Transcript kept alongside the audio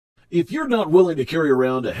If you're not willing to carry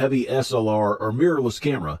around a heavy SLR or mirrorless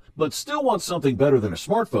camera, but still want something better than a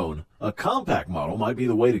smartphone, a compact model might be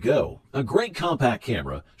the way to go. A great compact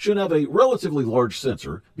camera should have a relatively large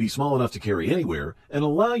sensor, be small enough to carry anywhere, and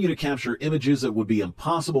allow you to capture images that would be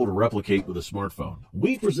impossible to replicate with a smartphone.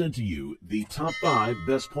 We present to you the top 5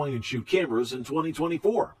 best point-and-shoot cameras in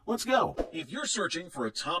 2024. Let's go! If you're searching for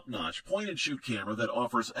a top-notch point-and-shoot camera that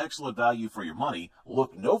offers excellent value for your money,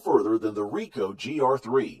 look no further than the Ricoh GR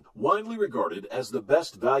III. Widely regarded as the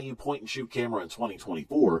best value point-and-shoot camera in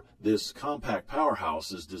 2024, this compact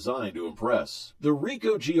powerhouse is designed to impress. The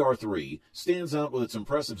Ricoh GR III stands out with its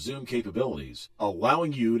impressive zoom capabilities,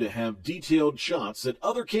 allowing you to have detailed shots that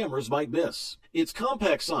other cameras might miss. Its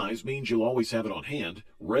compact size means you'll always have it on hand,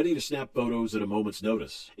 ready to snap photos at a moment's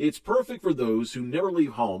notice. It's perfect for those who never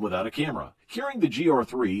leave home without a camera. Carrying the GR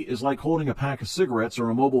III is like holding a pack of cigarettes or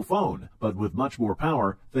a mobile phone, but with much more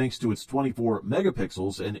power thanks to its 24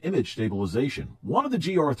 megapixels and image stabilization. One of the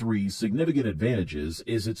GR III's significant advantages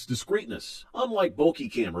is its discreetness. Unlike bulky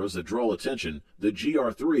cameras that draw attention, the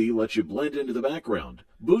GR III lets you blend into the background,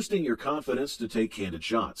 boosting your confidence to take candid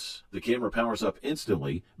shots. The camera powers up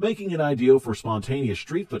instantly, making it ideal for spontaneous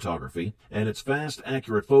street photography, and its fast,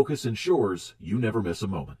 accurate focus ensures you never miss a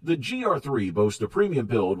moment. The GR III boasts a premium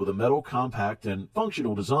build with a metal, compact, and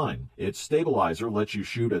functional design. Its stabilizer lets you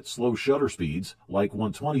shoot at slow shutter speeds, like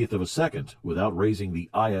 1/20th of a second, without raising the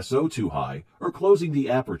ISO too high or closing the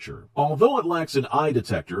aperture. Although it lacks an eye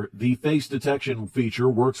detector, the face detection feature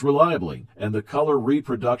works reliably, and the color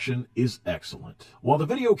reproduction is excellent. While the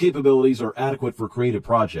video capabilities are adequate for creative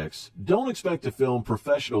projects, don't expect to film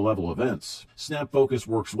professional level events. Snap focus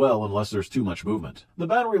works well unless there's too much movement. The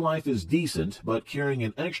battery life is decent, but carrying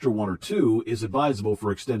an extra one or two is advisable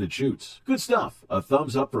for extended shoots. Good stuff. A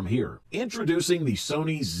thumbs up from here. Introducing the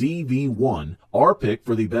Sony ZV-1, our pick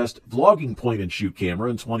for the best vlogging point-and-shoot camera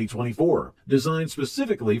in 2024. Designed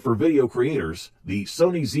specifically for video creators, the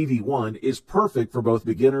Sony ZV-1 is perfect for both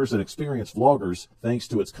beginners and experienced vloggers thanks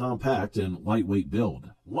to its compact and lightweight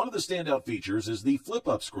build. One of the standout features is the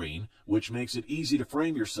flip-up screen, which makes it easy to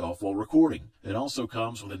frame yourself while recording. It also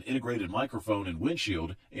comes with an integrated microphone and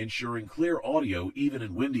windshield, ensuring clear audio even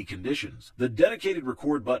in windy conditions. The dedicated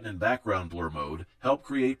record button and background blur mode help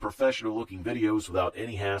create professional-looking videos without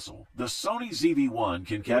any hassle. The Sony ZV-1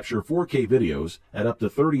 can capture 4K videos at up to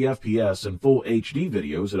 30 FPS and full HD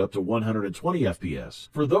videos at up to 120 FPS.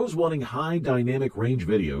 For those wanting high dynamic range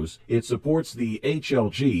videos, it supports the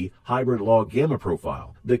HLG hybrid log gamma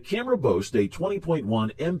profile. The camera boasts a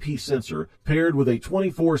 20.1 MP sensor paired with a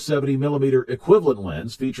 24-70mm equivalent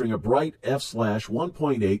lens featuring a bright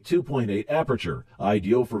f/1.8 2.8 aperture,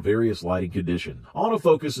 ideal for various lighting conditions.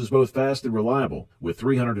 Autofocus is both fast and reliable, with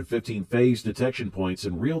 315 phase detection points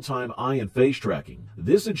and real-time eye and face tracking.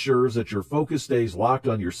 This ensures that your focus stays locked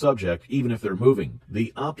on your subject even if they're moving.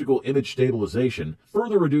 The optical image stabilization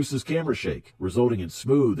further reduces camera shake, resulting in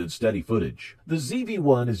smooth and steady footage. The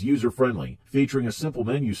ZV-1 is user-friendly, featuring a simple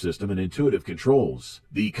menu system and intuitive controls.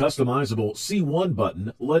 The customizable C1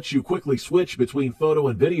 button lets you quickly switch between photo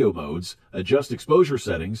and video modes, adjust exposure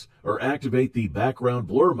settings, or activate the background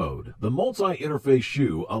blur mode. The multi-interface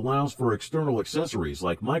shoe allows for external accessories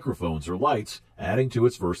like microphones or lights, adding to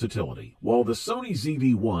its versatility. While the Sony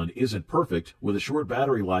ZV-1 isn't perfect, with a short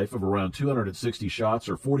battery life of around 260 shots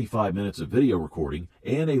or 45 minutes of video recording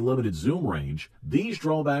and a limited zoom range, these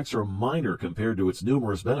drawbacks are minor compared to its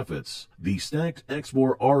numerous benefits. The stacked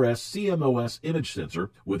Exmor RS CMOS image sensor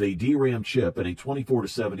with a DRAM chip and a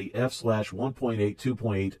 24-70 f/1.8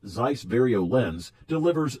 2.8 Zeiss Vario lens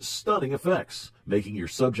delivers stunning effects, making your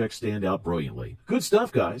subject stand out brilliantly. Good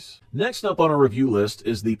stuff, guys. Next up on our review list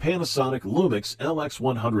is the Panasonic Lumix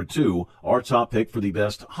LX100 II, our top pick for the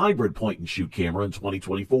best hybrid point-and-shoot camera in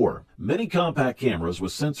 2024. Many compact cameras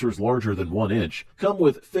with sensors larger than 1 inch come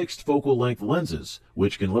with fixed focal length lenses,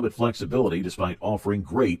 which can limit flexibility despite offering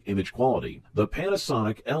great image quality. The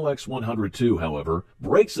Panasonic LX100 II, however,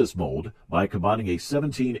 breaks this mold by combining a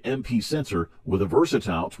 17 MP sensor with a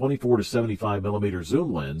versatile 24-75mm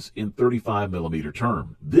zoom lens in 35mm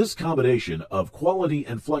term. This combination of quality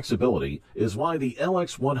and flexibility is why the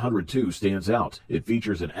LX100 II stands out. It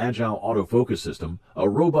features an agile autofocus system, a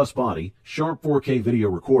robust body, sharp 4K video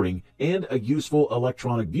recording, and a useful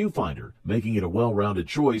electronic viewfinder, making it a well-rounded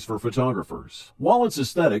choice for photographers. While its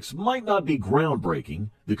aesthetics might not be groundbreaking,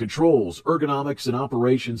 the controls, ergonomics, and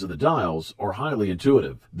operations of the dials are highly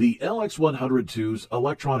intuitive. The LX100 II's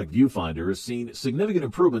electronic viewfinder has seen significant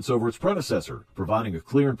improvements over its predecessor, providing a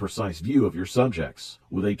clear and precise view of your subjects.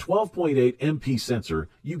 With a 12.8 MP sensor,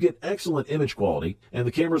 you get excellent image quality, and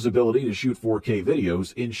the camera's ability to shoot 4K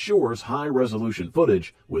videos ensures high-resolution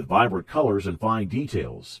footage with vibrant colors and fine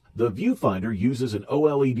details. The viewfinder uses an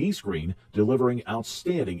OLED screen, delivering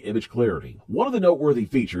outstanding image clarity. One of the noteworthy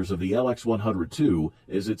features of the LX100 II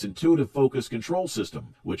is its intuitive focus control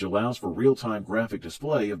system, which allows for real-time graphic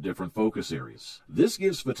display of different focus areas. This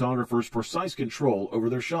gives photographers precise control over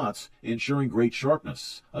their shots, ensuring great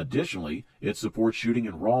sharpness. Additionally, it supports shooting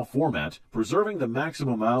in RAW format, preserving the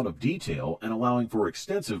maximum amount of detail and allowing for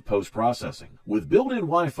extensive post-processing. With built-in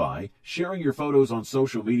Wi-Fi, sharing your photos on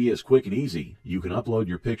social media is quick and easy. You can upload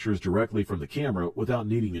your pictures directly from the camera without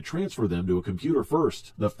needing to transfer them to a computer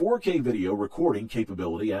first. The 4K video recording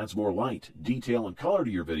capability adds more light, detail, and color to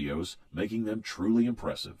your videos, making them truly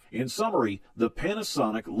impressive. In summary, the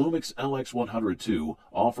Panasonic Lumix LX100 II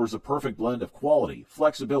offers a perfect blend of quality,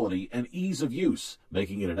 flexibility, and ease of use,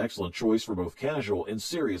 making it an excellent choice for both casual and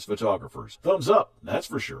serious photographers. Thumbs up, that's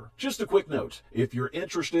for sure. Just a quick note, if you're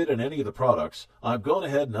interested in any of the products, I've gone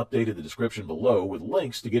ahead and updated the description below with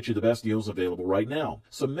links to get you the best deals available right now.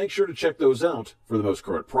 So make sure to check those out for the most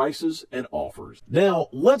current prices and offers. Now,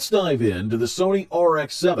 let's dive into the Sony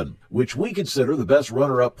RX-7, which we consider the best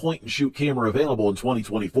runner-up point-and-shoot camera available in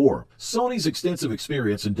 2024. Sony's extensive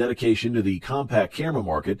experience and dedication to the compact camera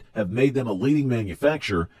market have made them a leading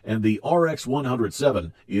manufacturer, and the RX100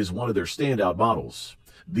 VII is one of their standout models.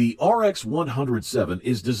 The RX100 VII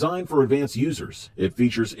is designed for advanced users. It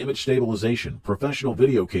features image stabilization, professional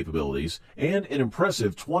video capabilities, and an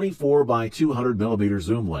impressive 24 by 200 mm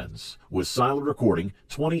zoom lens. With silent recording,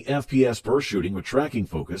 20 FPS per shooting with tracking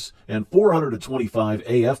focus, and 425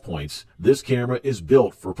 AF points, this camera is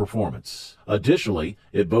built for performance. Additionally,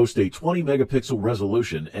 it boasts a 20 megapixel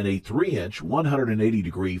resolution and a 3-inch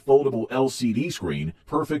 180-degree foldable LCD screen,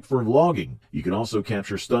 perfect for vlogging. You can also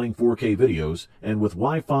capture stunning 4K videos, and with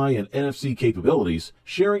Wi-Fi and NFC capabilities,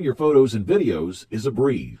 sharing your photos and videos is a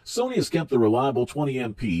breeze. Sony has kept the reliable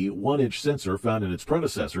 20MP 1-inch sensor found in its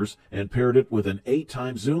predecessors and paired it with an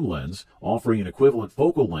 8x zoom lens, offering an equivalent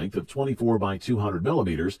focal length of 24 by 200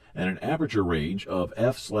 mm and an aperture range of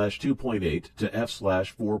f/2.8 to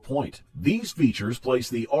f/4. These features place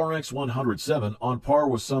the RX100 VII on par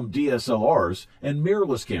with some DSLRs and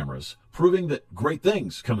mirrorless cameras, proving that great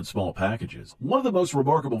things come in small packages. One of the most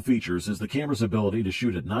remarkable features is the camera's ability to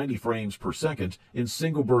shoot at 90 frames per second in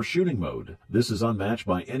single burst shooting mode. This is unmatched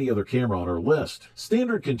by any other camera on our list.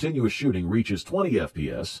 Standard continuous shooting reaches 20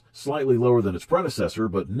 FPS, slightly lower than its predecessor,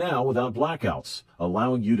 but now without blackouts,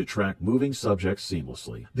 allowing you to track moving subjects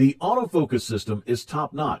seamlessly. The autofocus system is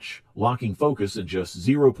top-notch, locking focus in just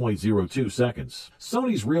 0.02 seconds.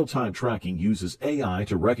 Sony's real-time tracking uses AI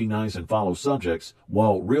to recognize and follow subjects,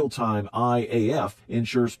 while real-time IAF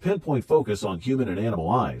ensures pinpoint focus on human and animal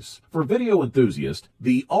eyes. For video enthusiasts,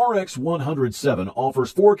 the RX100 VII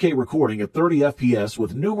offers 4K recording at 30 FPS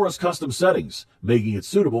with numerous custom settings, making it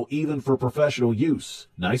suitable even for professional use.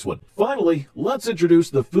 Nice one. Finally, let's introduce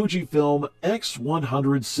the Fujifilm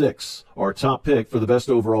X100VI, our top pick for the best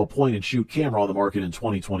overall point-and-shoot camera on the market in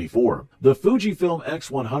 2024. The Fujifilm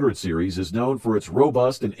X100 series is known for its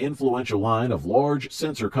robust and influential line of large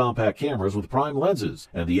sensor compact cameras with prime lenses,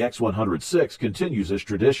 and the X100VI continues this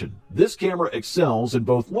tradition. This camera excels in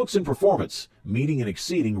both looks and performance, meeting and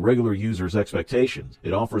exceeding regular users' expectations.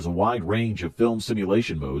 It offers a wide range of film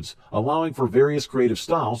simulation modes, allowing for various creative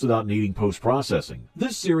styles without needing post-processing.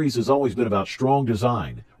 This series has always been about strong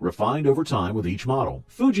design, refined over time with each model.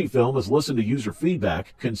 Fujifilm has listened to user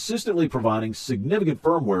feedback, consistently providing significant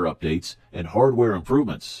firmware updates and hardware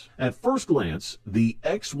improvements. At first glance, the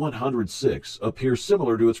X100VI appears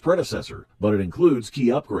similar to its predecessor, but it includes key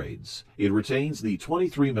upgrades. It retains the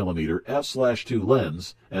 23mm f/2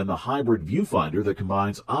 lens and the hybrid viewfinder that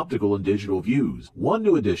combines optical and digital views. One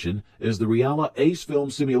new addition is the Reala Ace Film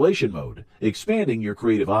Simulation mode, expanding your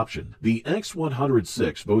creative option. The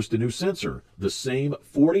X100VI boasts a new sensor, the same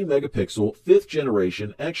 40-megapixel 5th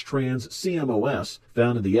generation X-Trans CMOS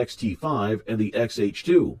found in the X-T5 and the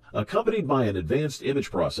X-H2. Accompanied by an advanced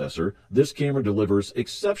image processor, this camera delivers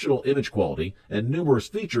exceptional image quality and numerous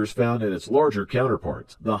features found in its larger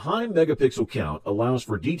counterparts. The high megapixel count allows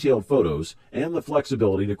for detailed photos and the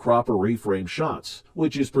flexibility to crop or reframe shots,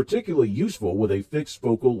 which is particularly useful with a fixed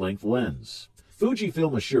focal length lens.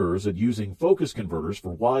 Fujifilm assures that using focus converters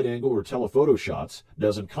for wide-angle or telephoto shots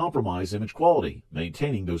doesn't compromise image quality,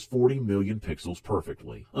 maintaining those 40 million pixels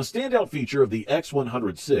perfectly. A standout feature of the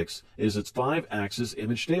X100 VI is its 5-axis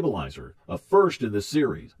image stabilizer, a first in this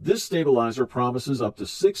series. This stabilizer promises up to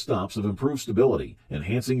 6 stops of improved stability,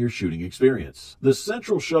 enhancing your shooting experience. The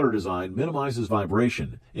central shutter design minimizes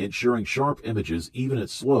vibration, ensuring sharp images even at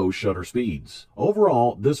slow shutter speeds.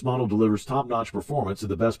 Overall, this model delivers top-notch performance at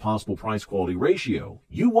the best possible price-quality ratio.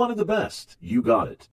 You wanted the best. You got it.